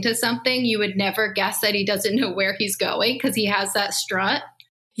knock into something, you would never guess that he doesn't know where he's going because he has that strut.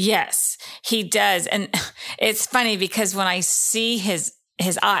 Yes, he does. And it's funny because when I see his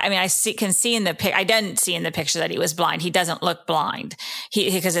eye, I mean, can see in the pic. I didn't see in the picture that he was blind. He doesn't look blind.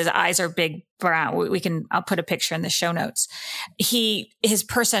 Because his eyes are big brown. I'll put a picture in the show notes. His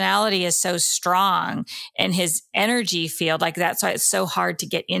personality is so strong and his energy field, like that's why it's so hard to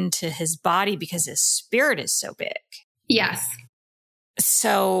get into his body because his spirit is so big. Yes.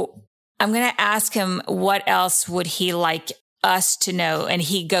 So I'm going to ask him, what else would he like us to know? And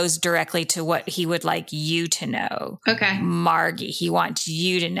he goes directly to what he would like you to know. Okay. Margie, he wants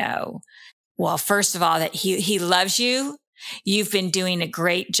you to know. Well, first of all, that he loves you. You've been doing a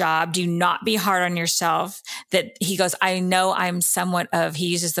great job. Do not be hard on yourself. That he goes, I know I'm somewhat of, he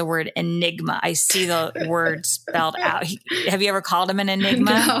uses the word enigma. I see the word spelled out. Have you ever called him an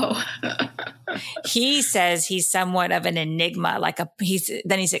enigma? No. He says he's somewhat of an enigma,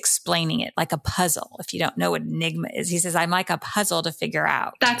 then he's explaining it like a puzzle. If you don't know what enigma is, he says, I'm like a puzzle to figure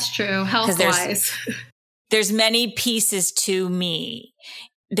out. That's true. Health-wise. There's many pieces to me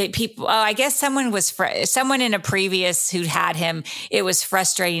that people, I guess someone in a previous who had him, it was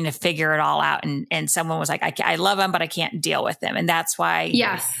frustrating to figure it all out. And someone was like, I love him, but I can't deal with him. And that's why,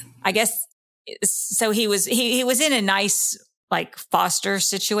 yes, I guess, so he was in a nice, like foster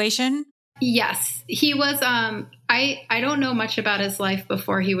situation. Yes, he was. I don't know much about his life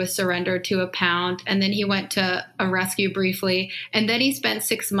before he was surrendered to a pound. And then he went to a rescue briefly. And then he spent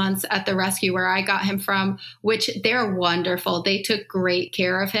 6 months at the rescue where I got him from, which they're wonderful. They took great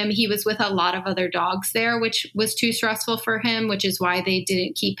care of him. He was with a lot of other dogs there, which was too stressful for him, which is why they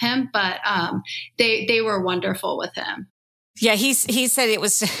didn't keep him. But they were wonderful with him. Yeah, he said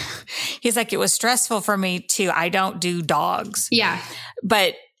he's like, it was stressful for me too. I don't do dogs. Yeah.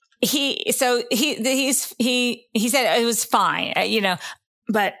 But he said it was fine,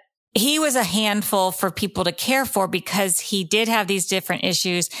 but he was a handful for people to care for because he did have these different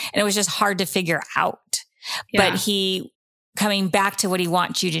issues and it was just hard to figure out. Yeah. But coming back to what he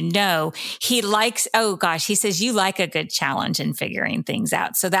wants you to know, he says you like a good challenge in figuring things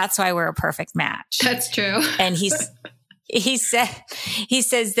out. So that's why we're a perfect match. That's true. And he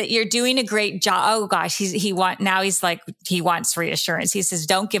says that you're doing a great job. Oh gosh, he wants reassurance. He says,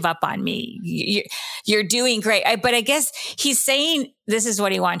 don't give up on me. You're doing great. But I guess he's saying this is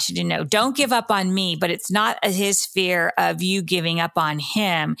what he wants you to know. Don't give up on me, but it's not his fear of you giving up on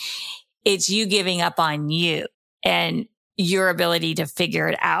him. It's you giving up on you and your ability to figure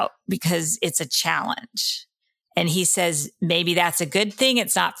it out because it's a challenge. And he says, maybe that's a good thing.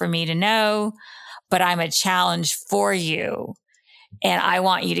 It's not for me to know, but I'm a challenge for you. And I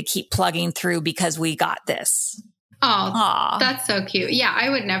want you to keep plugging through because we got this. Oh, aww. That's so cute. Yeah, I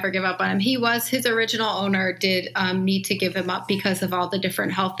would never give up on him. His original owner did need to give him up because of all the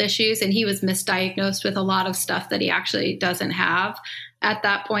different health issues. And he was misdiagnosed with a lot of stuff that he actually doesn't have at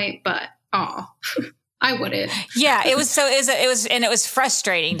that point. But, I wouldn't. Yeah, it was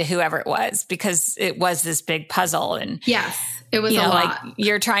frustrating to whoever it was because it was this big puzzle. And yes. It was a lot. Like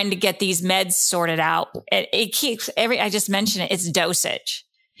you're trying to get these meds sorted out. It keeps I just mentioned it, it's dosage.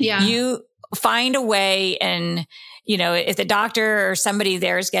 Yeah. You find a way and, if the doctor or somebody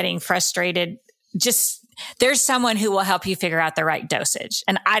there is getting frustrated, there's someone who will help you figure out the right dosage.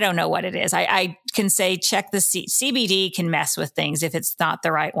 And I don't know what it is. I can say, check the CBD can mess with things if it's not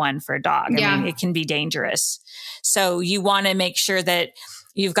the right one for a dog. Yeah. I mean, it can be dangerous. So you want to make sure that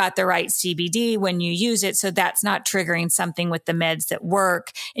you've got the right CBD when you use it. So that's not triggering something with the meds that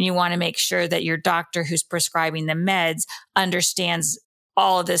work. And you want to make sure that your doctor who's prescribing the meds understands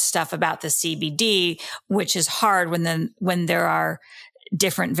all of this stuff about the CBD, which is hard when there are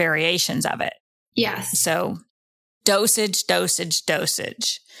different variations of it. Yes. So dosage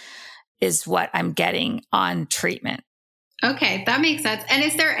is what I'm getting on treatment. Okay, that makes sense. And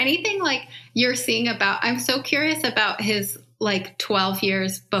is there anything like you're seeing about, I'm so curious about his like 12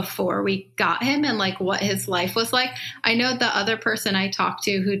 years before we got him and like what his life was like. I know the other person I talked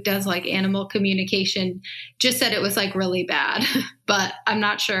to who does like animal communication just said it was like really bad, but I'm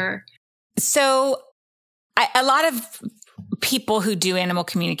not sure. So a lot of people who do animal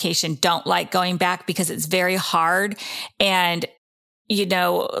communication don't like going back because it's very hard. And you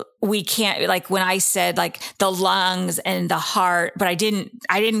know, we can't, like when I said like the lungs and the heart, but I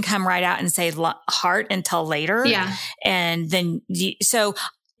didn't come right out and say heart until later. Yeah. And then, so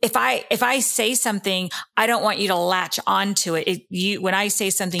if I say something, I don't want you to latch onto it. When I say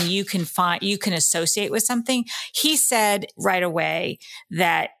something, you can associate with something. He said right away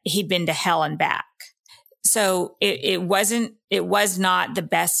that he'd been to hell and back. So it was not the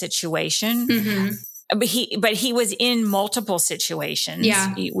best situation. Mm-hmm. But he was in multiple situations.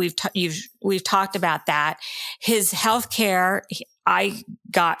 Yeah. We've talked about that. His healthcare, I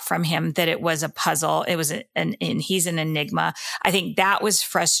got from him that it was a puzzle. It was and he's an enigma. I think that was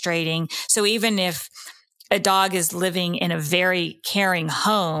frustrating. So even if a dog is living in a very caring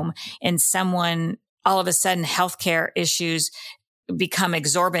home and someone all of a sudden healthcare issues become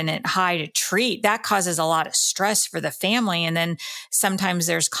exorbitant high to treat, that causes a lot of stress for the family. And then sometimes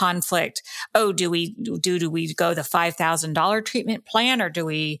there's conflict. Oh, do we go the $5,000 treatment plan or do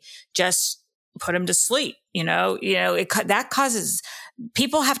we just put them to sleep? That causes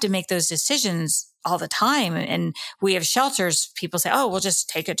people have to make those decisions all the time. And we have shelters. People say, oh, we'll just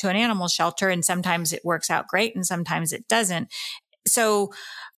take it to an animal shelter. And sometimes it works out great and sometimes it doesn't. So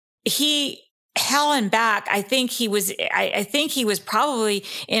hell and back, I think he was probably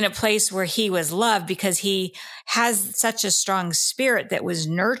in a place where he was loved because he has such a strong spirit that was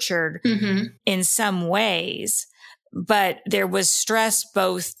nurtured mm-hmm. in some ways, but there was stress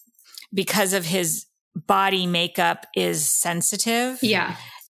both because of his body makeup is sensitive. Yeah.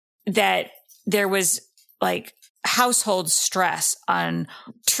 That there was like household stress on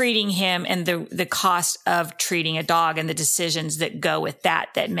treating him and the cost of treating a dog and the decisions that go with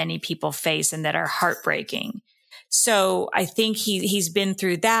that many people face and that are heartbreaking. So I think he's been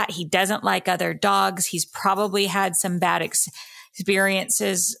through that. He doesn't like other dogs. He's probably had some bad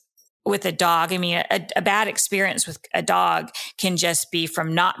experiences with a dog. I mean, a bad experience with a dog can just be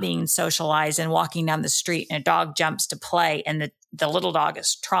from not being socialized and walking down the street and a dog jumps to play and the little dog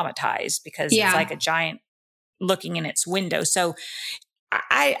is traumatized because it's like a giant looking in its window. So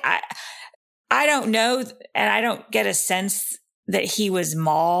I don't know. And I don't get a sense that he was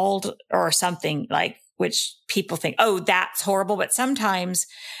mauled or something like, which people think, oh, that's horrible. But sometimes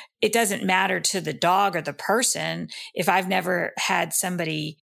it doesn't matter to the dog or the person. If I've never had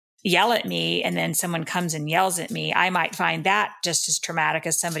somebody yell at me and then someone comes and yells at me, I might find that just as traumatic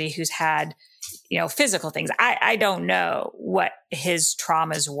as somebody who's had physical things. I don't know what his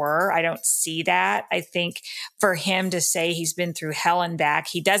traumas were. I don't see that. I think for him to say he's been through hell and back,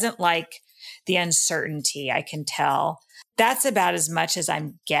 he doesn't like the uncertainty. I can tell. That's about as much as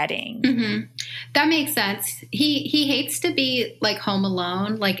I'm getting. Mm-hmm. That makes sense. He hates to be like home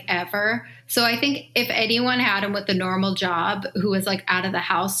alone, like ever. So I think if anyone had him with a normal job who was like out of the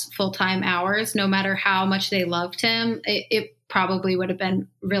house full-time hours, no matter how much they loved him, it probably would have been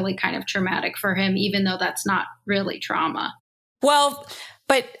really kind of traumatic for him, even though that's not really trauma. Well,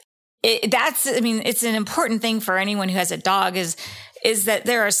 but it's an important thing for anyone who has a dog is that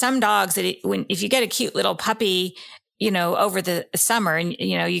there are some dogs that if you get a cute little puppy, over the summer and,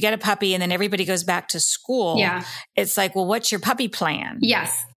 you get a puppy and then everybody goes back to school. Yeah. It's like, well, what's your puppy plan?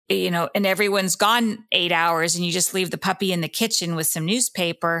 Yes. And everyone's gone 8 hours and you just leave the puppy in the kitchen with some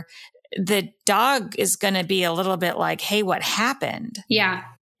newspaper. The dog is going to be a little bit like, hey, what happened? Yeah.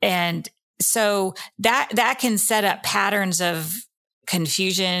 And so that can set up patterns of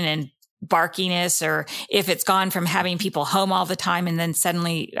confusion and barkiness, or if it's gone from having people home all the time and then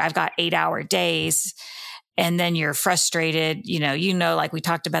suddenly I've got 8-hour days and then you're frustrated, like we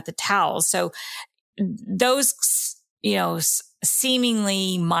talked about the towels. So those,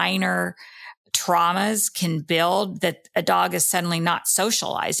 seemingly minor traumas can build that a dog is suddenly not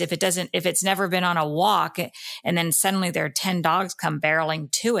socialized. If it's never been on a walk and then suddenly there are 10 dogs come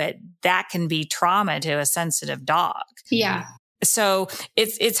barreling to it, that can be trauma to a sensitive dog. Yeah. So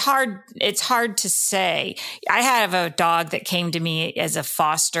it's hard to say. I have a dog that came to me as a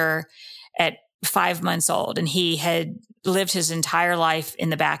foster at 5 months old and he had lived his entire life in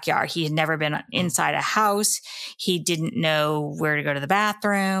the backyard. He had never been inside a house. He didn't know where to go to the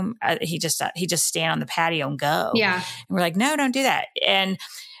bathroom. He just stand on the patio and go. Yeah. And we're like, no, don't do that.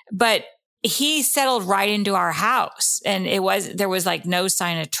 But he settled right into our house, and there was like no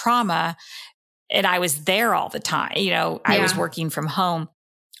sign of trauma. And I was there all the time. I was working from home.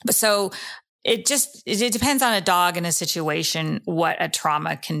 But so it depends on a dog and a situation, what a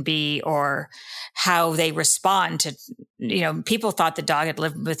trauma can be or how they respond to, people thought the dog had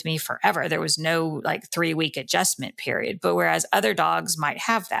lived with me forever. There was no like 3-week adjustment period, but whereas other dogs might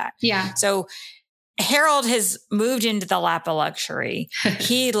have that. Yeah. So Harold has moved into the lap of luxury.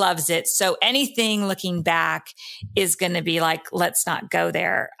 He loves it. So anything looking back is going to be like, let's not go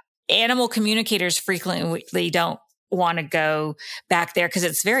there. Animal communicators frequently don't want to go back there because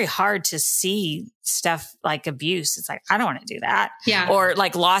it's very hard to see stuff like abuse. It's like, I don't want to do that. Yeah. Or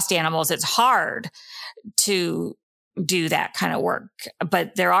like lost animals. It's hard to do that kind of work,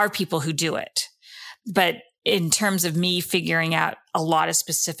 but there are people who do it. But in terms of me figuring out a lot of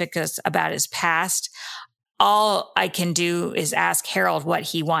specifics about his past, all I can do is ask Harold what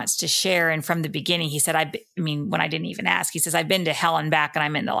he wants to share. And from the beginning, he said, when I didn't even ask, he says, I've been to hell and back and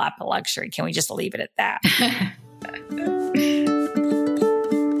I'm in the lap of luxury. Can we just leave it at that?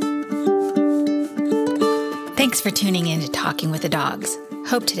 Thanks for tuning in to Talking with the Dogs.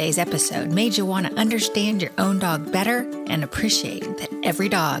 Hope today's episode made you want to understand your own dog better and appreciate that every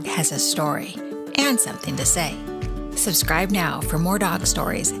dog has a story and something to say. Subscribe now for more dog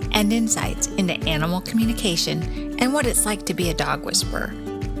stories and insights into animal communication and what it's like to be a dog whisperer.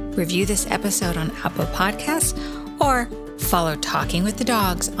 Review this episode on Apple Podcasts or follow Talking with the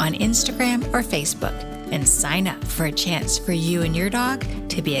Dogs on Instagram or Facebook and sign up for a chance for you and your dog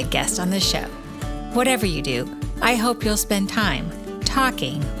to be a guest on the show. Whatever you do, I hope you'll spend time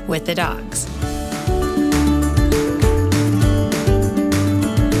talking with the dogs.